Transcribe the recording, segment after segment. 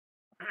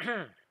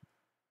Okay,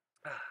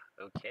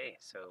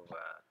 so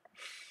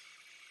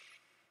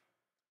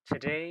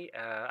today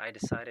I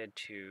decided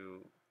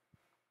to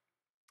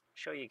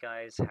show you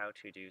guys how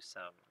to do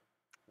some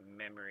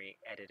memory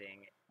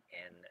editing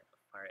in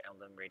Fire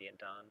Emblem Radiant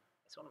Dawn.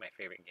 It's one of my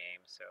favorite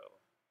games, so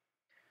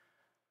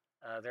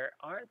there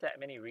aren't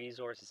that many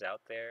resources out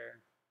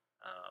there,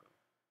 um,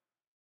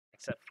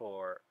 except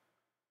for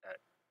uh,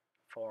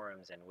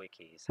 forums and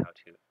wikis how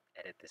to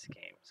edit this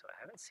game. So I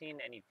haven't seen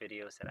any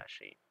videos that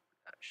actually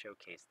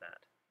showcase that.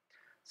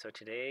 So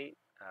today,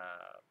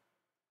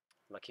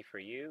 lucky for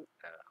you,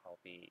 I'll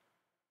be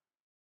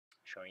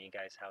showing you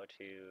guys how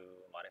to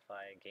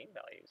modify game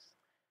values.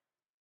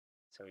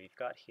 So we've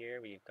got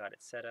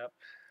it set up.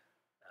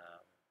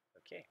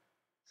 Okay,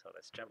 so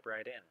let's jump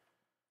right in.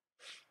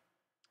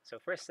 So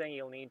first thing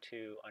you'll need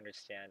to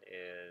understand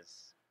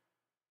is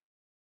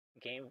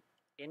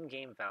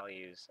in-game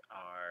values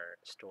are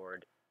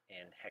stored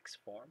in hex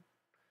form.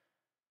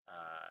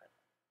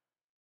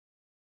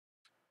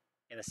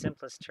 In the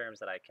simplest terms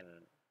that I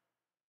can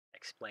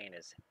explain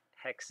is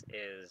hex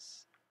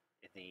is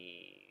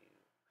the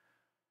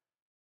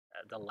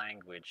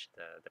language,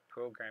 the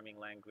programming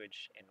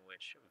language in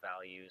which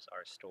values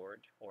are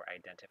stored or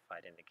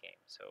identified in the game.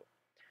 So,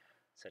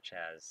 such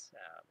as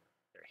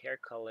their hair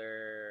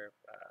color,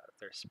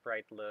 their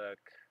sprite look,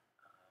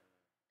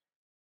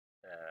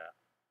 the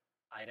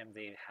item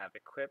they have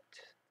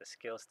equipped, the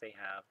skills they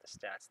have, the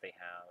stats they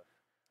have,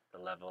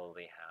 the level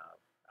they have.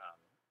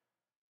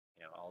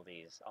 All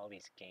these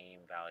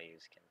game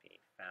values can be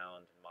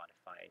found and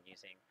modified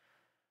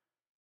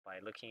by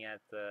looking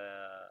at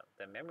the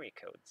memory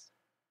codes.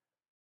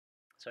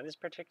 So in this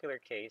particular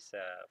case,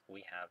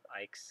 we have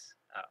Ike's.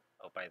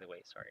 Oh, by the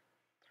way, sorry.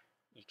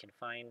 You can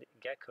find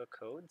gecko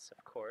codes,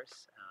 of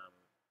course,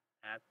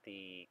 at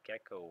the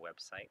gecko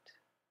website,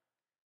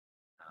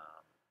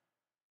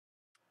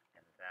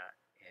 and that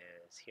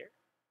is here.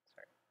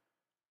 Sorry,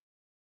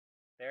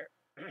 there.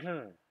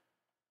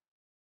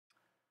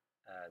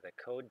 The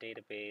code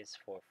database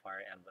for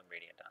Fire Emblem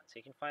Radiant Dawn. So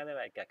you can find them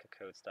at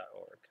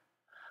geckocodes.org.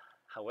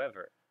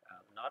 However,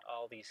 not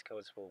all these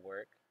codes will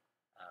work.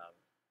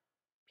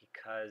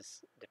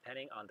 Because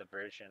depending on the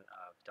version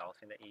of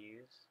Dolphin that you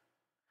use,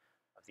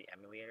 of the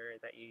emulator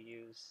that you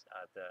use,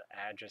 the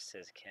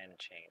addresses can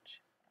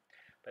change.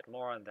 But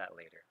more on that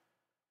later.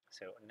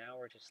 So now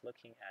we're just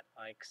looking at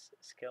Ike's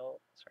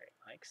skill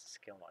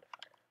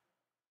modifier.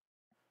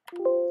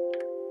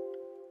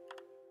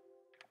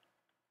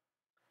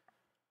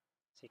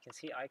 So you can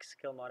see Ike's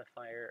skill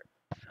modifier.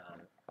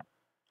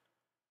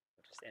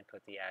 We'll just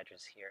input the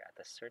address here at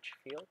the search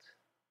field.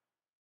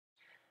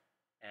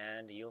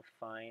 And you'll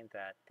find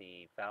that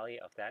the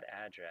value of that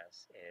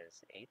address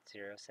is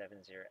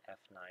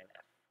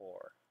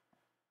 8070F9F4,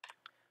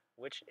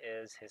 which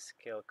is his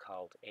skill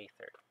called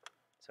Aether.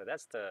 So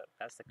that's the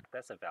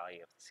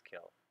value of the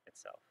skill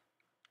itself.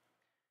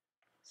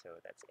 So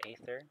that's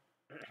Aether.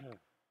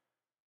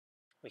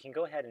 We can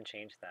go ahead and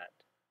change that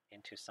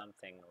into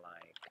something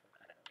like,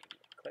 I don't know,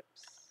 maybe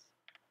Eclipse.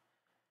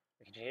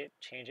 We can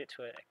change it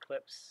to an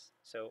Eclipse.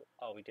 So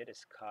all we did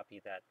is copy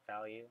that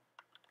value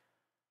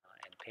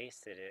and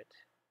paste it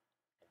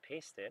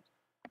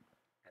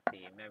at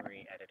the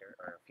memory editor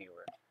or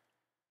viewer.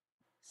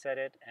 Set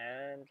it,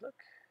 and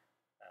look,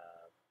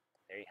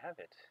 there you have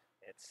it.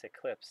 It's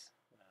Eclipse.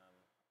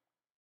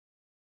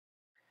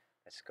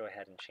 Let's go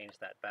ahead and change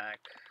that back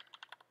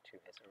to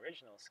his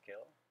original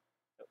skill.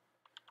 Oh.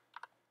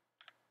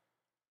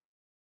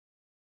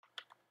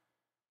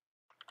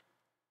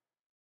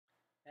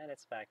 And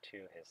it's back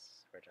to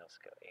his original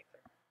skill,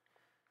 Aether.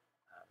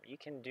 You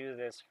can do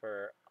this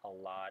for a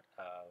lot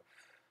of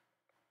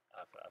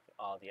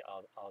all the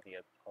other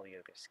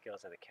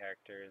skills of the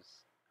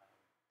characters.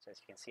 So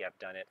as you can see, I've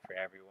done it for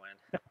everyone.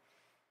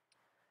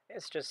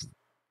 It's just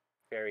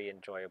very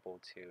enjoyable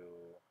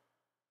to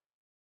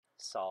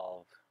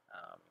solve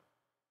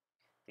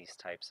these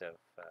types of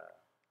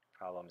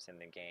problems in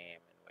the game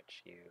in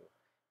which you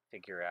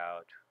figure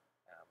out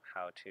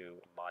how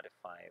to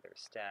modify their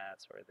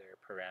stats or their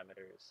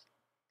parameters.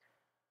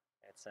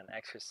 It's an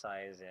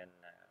exercise in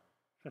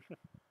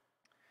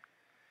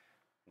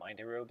mind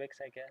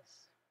aerobics, I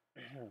guess.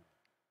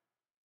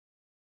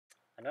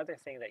 Another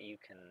thing that you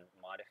can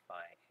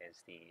modify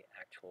is the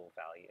actual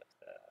value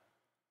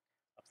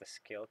of the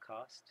skill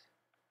cost.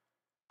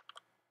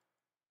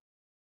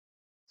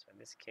 So in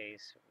this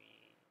case,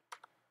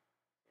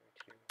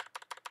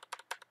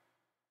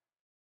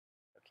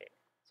 okay.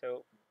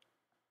 So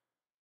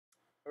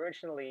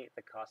originally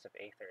the cost of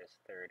Aether is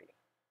 30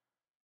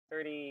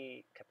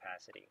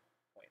 capacity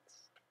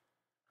points,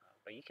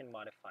 but you can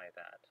modify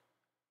that.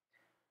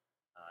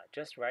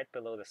 Just right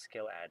below the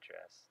skill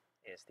address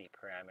is the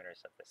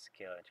parameters of the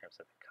skill in terms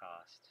of the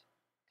cost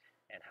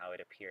and how it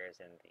appears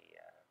in the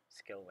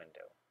skill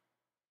window.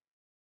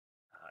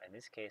 In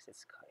this case,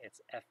 it's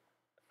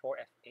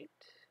F4, F8.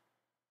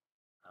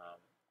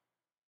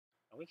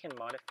 And we can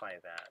modify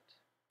that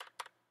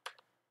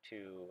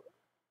to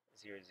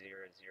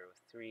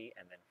 0003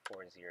 and then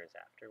 4 zeros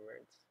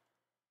afterwards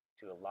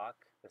to lock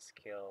the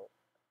skill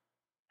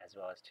as as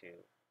well as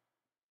to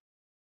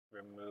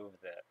remove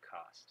the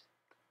cost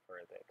for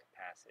the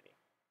capacity.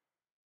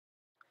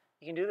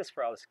 You can do this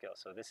for all the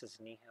skills. So this is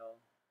nihil.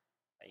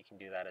 You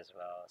can do that as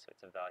well. So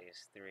its a value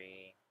is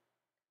 3.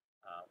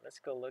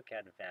 Let's go look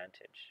at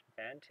Vantage.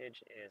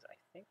 Vantage is, I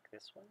think,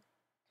 this one.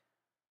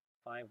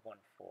 514.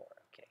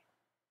 Okay,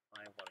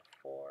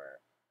 514,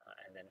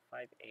 and then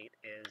 58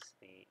 is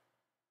the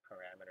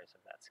parameters of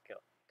that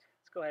skill.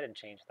 Let's go ahead and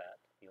change that.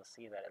 You'll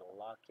see that it'll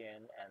lock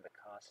in, and the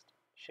cost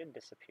should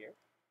disappear.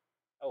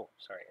 Oh,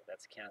 sorry,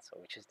 that's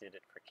cancel. We just did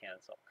it for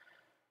cancel.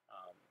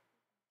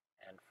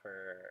 And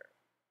for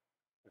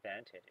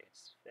Vantage,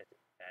 it's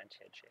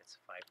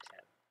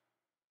 510.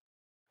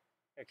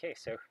 Okay,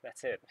 so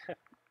that's it.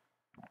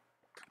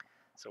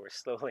 So we're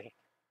slowly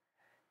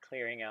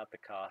clearing out the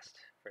cost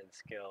for the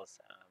skills.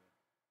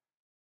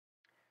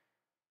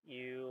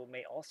 You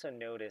may also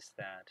notice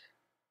that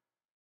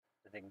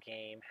the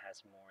game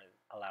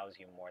allows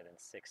you more than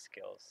 6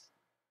 skills.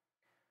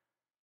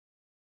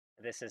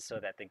 This is so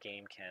that the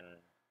game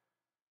can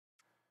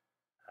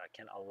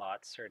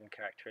allot certain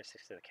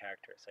characteristics to the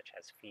character, such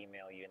as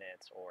female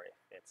units, or if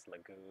it's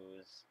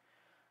Lagoos,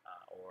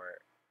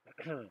 or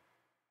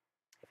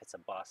if it's a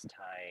boss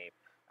type,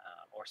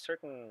 or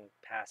certain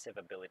passive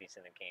abilities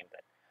in the game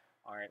that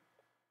aren't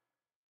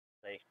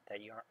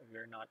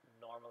you're not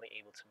normally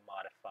able to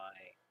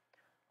modify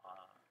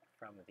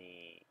from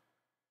the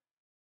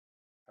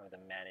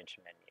manage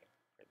menu,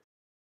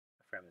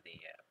 from the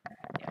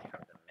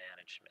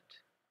management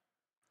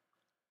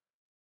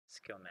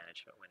skill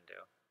management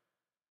window.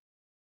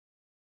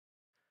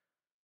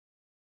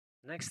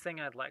 Next thing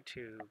I'd like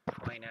to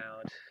point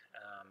out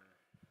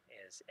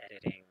is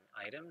editing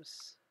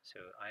items. So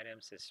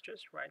items is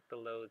just right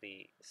below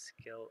the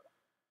skill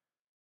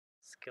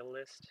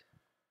list.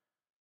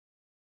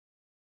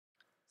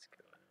 Let's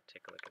go and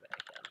take a look at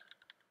that again.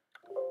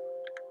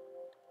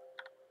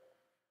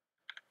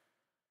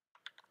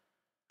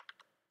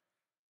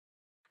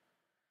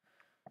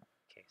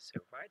 Okay, so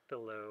right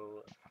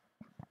below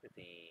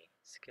the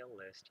skill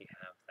list you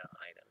have the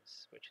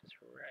items, which is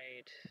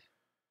right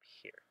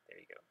here. There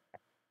you go.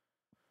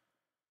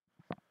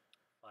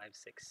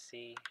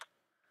 56C.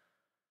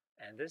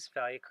 And this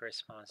value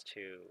corresponds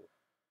to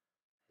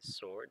his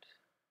sword.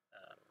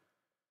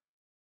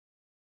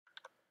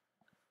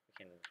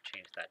 We can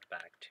change that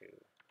back to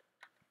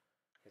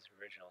his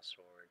original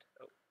sword.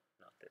 Oh,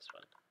 not this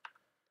one.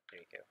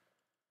 There you go.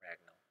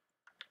 Ragnall.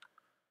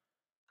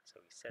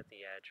 So we set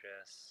the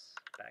address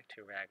back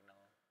to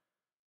Ragnall.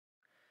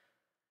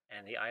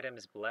 And the item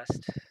is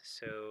blessed,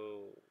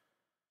 so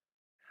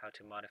how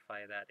to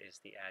modify that is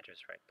the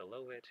address right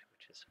below it,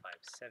 which is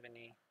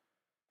 570.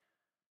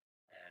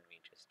 And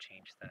we just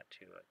change that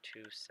to a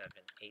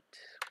 278.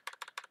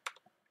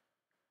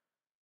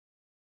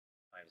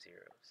 5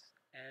 zeros.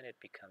 And it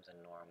becomes a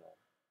normal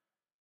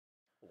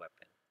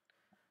weapon.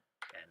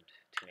 And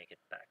to make it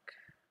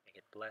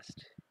blessed,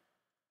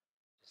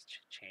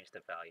 just change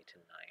the value to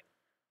 9,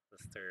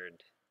 the 3rd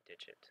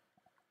digit.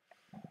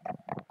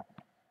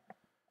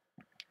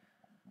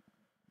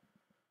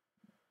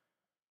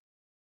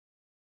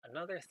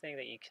 Another thing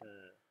that you can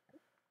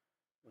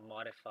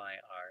modify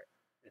are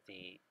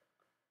the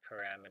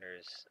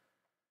parameters,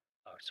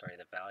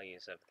 the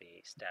values of the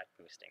stat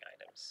boosting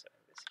items. So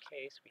in this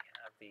case, we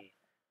have the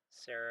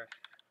Seraph.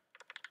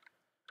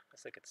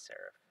 Let's look at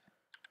Seraph,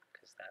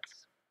 because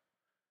that's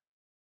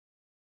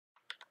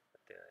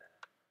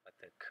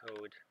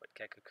what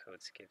gecko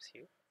codes gives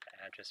you, the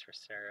address for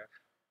Seraph.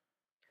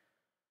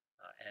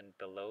 And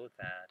below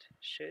that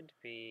should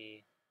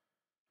be,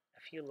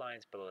 a few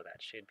lines below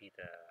that should be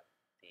the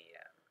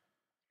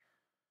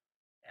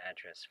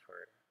address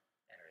for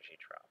energy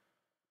drop.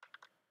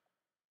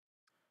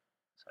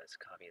 So let's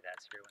copy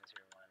that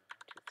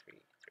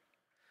 010123.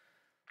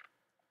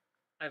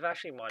 I've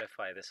actually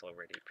modified this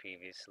already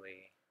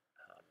previously.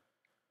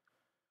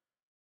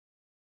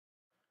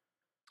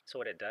 So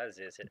what it does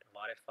is it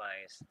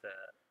modifies the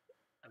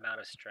amount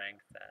of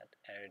strength that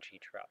energy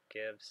drop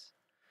gives.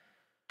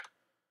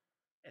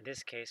 In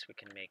this case, we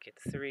can make it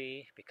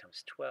 3,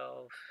 becomes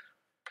 12,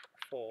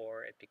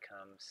 4, it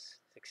becomes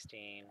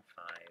 16,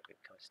 5, it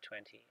becomes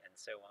 20, and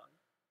so on.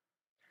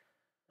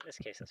 In this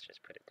case, let's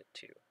just put it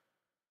to 2,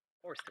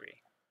 or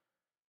 3.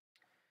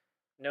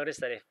 Notice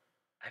that if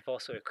I've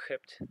also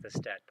equipped the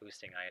stat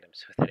boosting item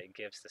so that it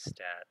gives the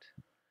stat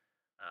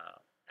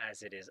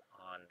as it is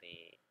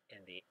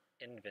in the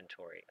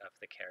inventory of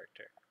the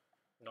character.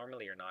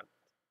 Normally, you're not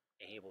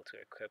able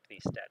to equip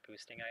these stat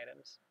boosting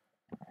items,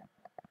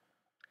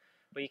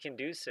 but you can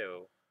do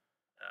so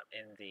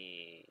in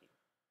the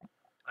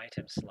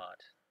item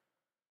slot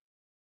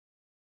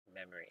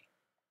memory.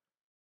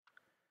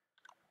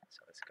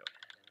 So let's go ahead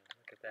and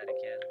look at that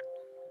again.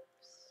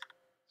 Oops,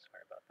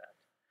 sorry about that.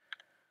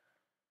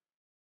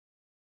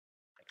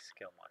 Like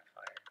skill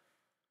modifier.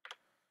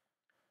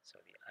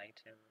 So the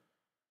item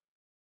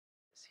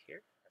is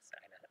here. That's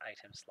the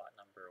item slot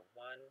number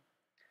 1,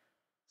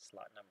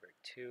 slot number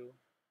 2,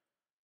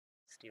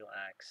 steel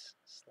axe,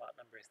 slot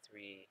number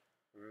 3,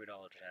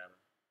 Rudol gem,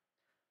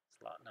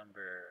 slot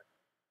number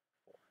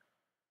 4.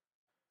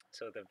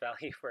 So the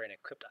value for an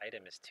equipped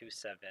item is 2,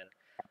 7,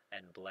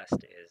 and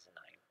blessed is 9,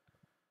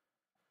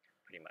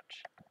 pretty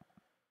much.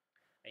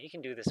 And you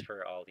can do this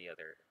for all the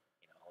other,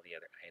 all the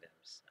other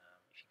items.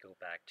 If you go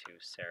back to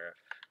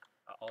Seraph,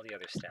 all the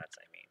other stats,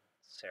 I mean,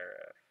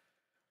 Seraph.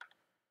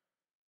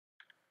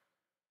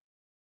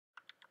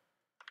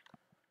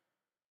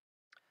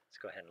 Let's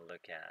go ahead and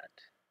look at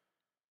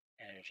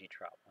energy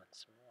drop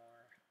once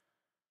more.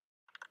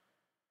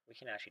 We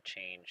can actually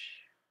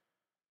change,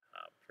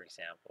 for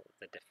example,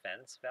 the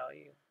defense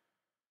value.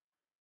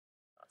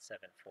 Not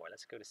 7.4.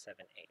 Let's go to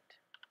 7.8.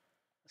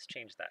 Let's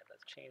change that.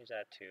 Let's change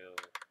that to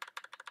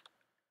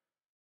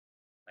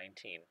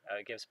 19.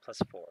 It gives +4.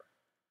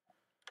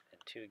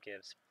 And 2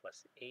 gives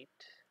 +8.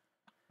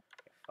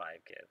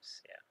 5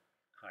 gives, yeah,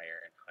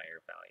 higher and higher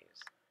values.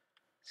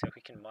 So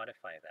we can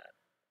modify that.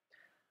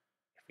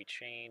 If we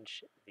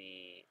change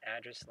the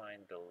address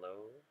line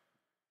below,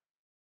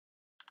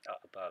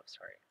 above,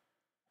 sorry,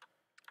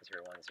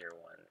 0101,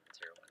 0101.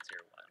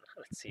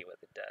 Let's see what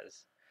it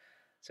does.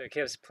 So it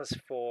gives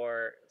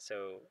 +4.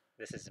 So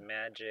this is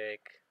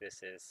magic,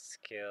 this is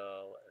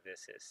skill,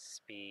 this is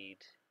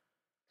speed,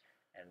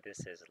 and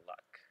this is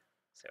luck.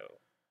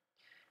 So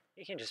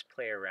you can just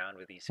play around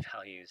with these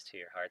values to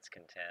your heart's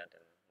content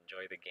and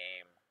enjoy the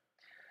game.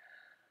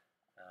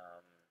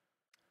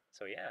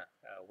 So yeah,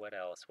 what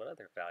else? What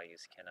other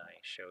values can I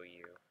show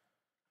you?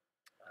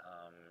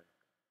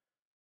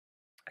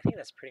 I think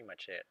that's pretty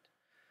much it.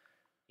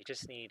 You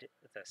just need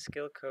the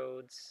skill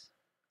codes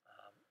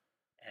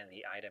and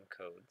the item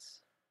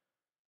codes.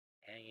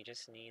 And you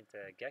just need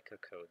the gecko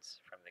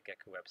codes from the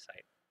gecko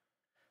website,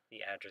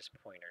 the address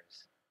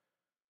pointers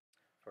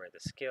for the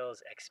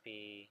skills,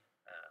 XP,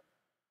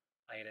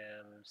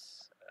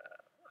 items,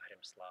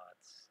 item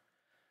slots,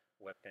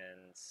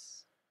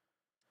 weapons,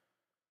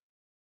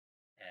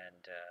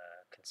 and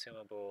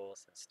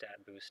consumables and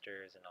stat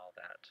boosters and all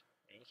that.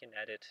 And you can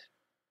edit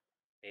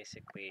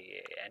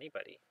basically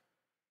anybody.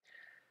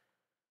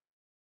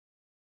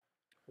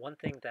 One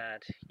thing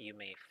that you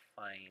may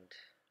find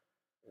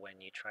when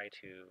you try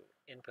to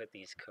input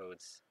these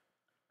codes,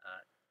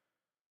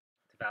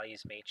 the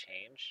values may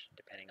change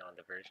depending on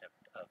the version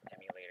of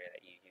emulator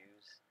that you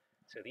use.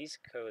 So these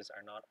codes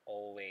are not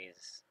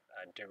always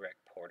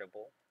direct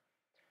portable,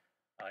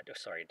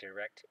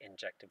 direct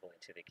injectable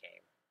into the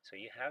game. So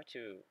you have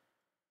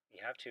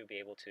to be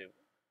able to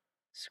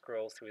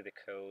scroll through the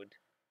code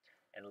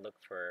and look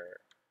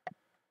for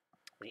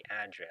the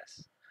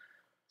address.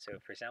 So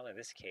for example, in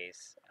this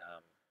case,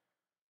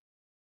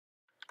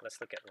 let's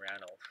look at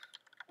Ranulf.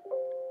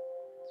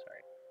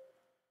 Sorry.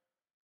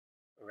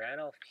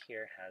 Ranulf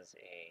here has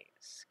a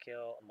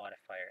skill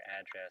modifier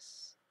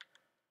address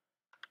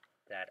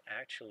that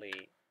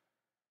actually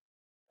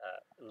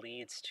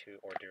leads to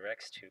or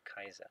directs to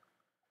Kaiza.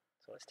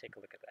 So let's take a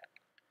look at that.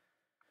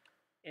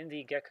 In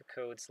the gecko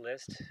codes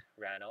list,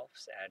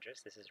 Ranulf's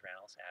address, this is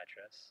Ranulf's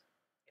address.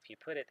 If you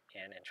put it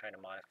in and try to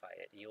modify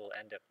it, you will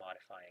end up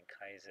modifying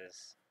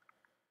Kaiza's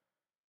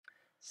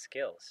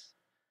skills.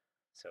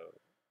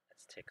 So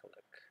let's take a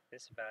look.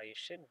 This value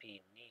should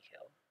be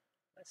nihil.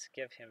 Let's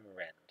give him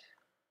rend.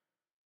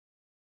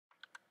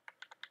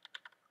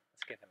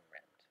 Let's give him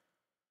rend.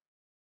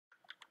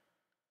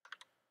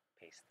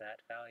 Paste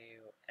that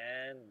value,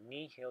 and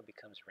nihil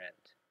becomes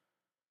rend.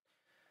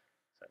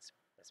 So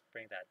let's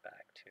bring that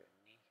back to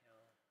nihil.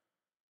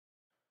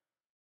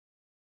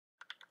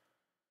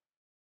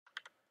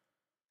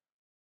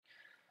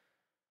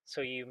 So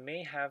you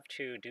may have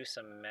to do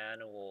some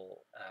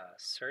manual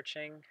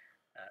searching,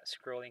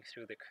 scrolling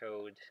through the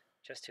code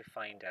just to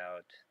find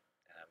out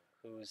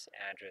whose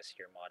address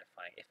you're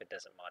modifying, if it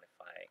doesn't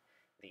modify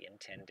the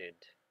intended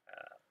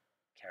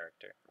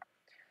character.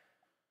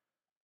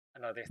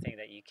 Another thing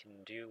that you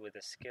can do with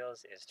the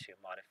skills is to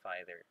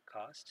modify their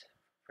cost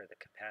for the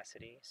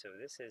capacity. So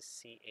this is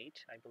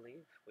C8, I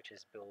believe, which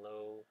is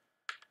below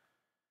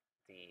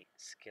the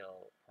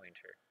skill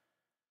pointer.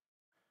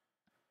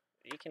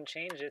 You can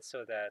change it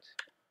so that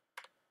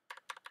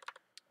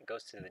it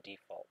goes to the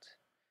default.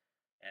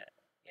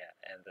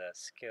 And the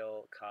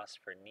skill cost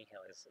for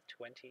nihil is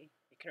 20.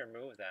 You can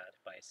remove that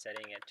by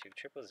setting it to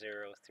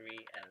 000, 3,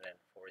 and then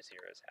 4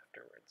 zeros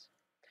afterwards.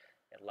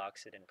 It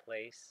locks it in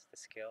place, the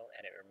skill,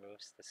 and it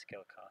removes the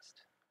skill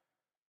cost.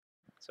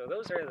 So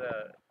those are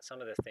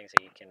some of the things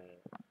that you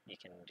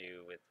can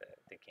do with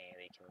the game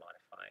that you can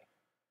modify.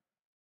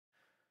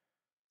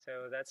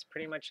 So that's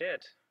pretty much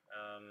it.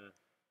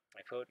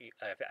 I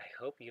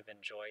hope you've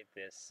enjoyed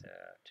this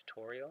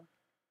tutorial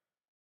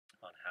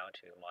on how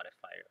to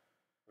modify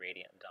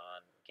Radiant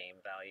Dawn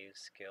game values,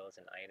 skills,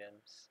 and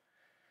items.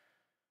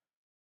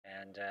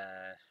 And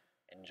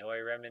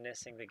enjoy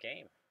reminiscing the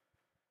game.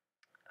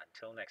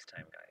 Until next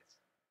time, guys.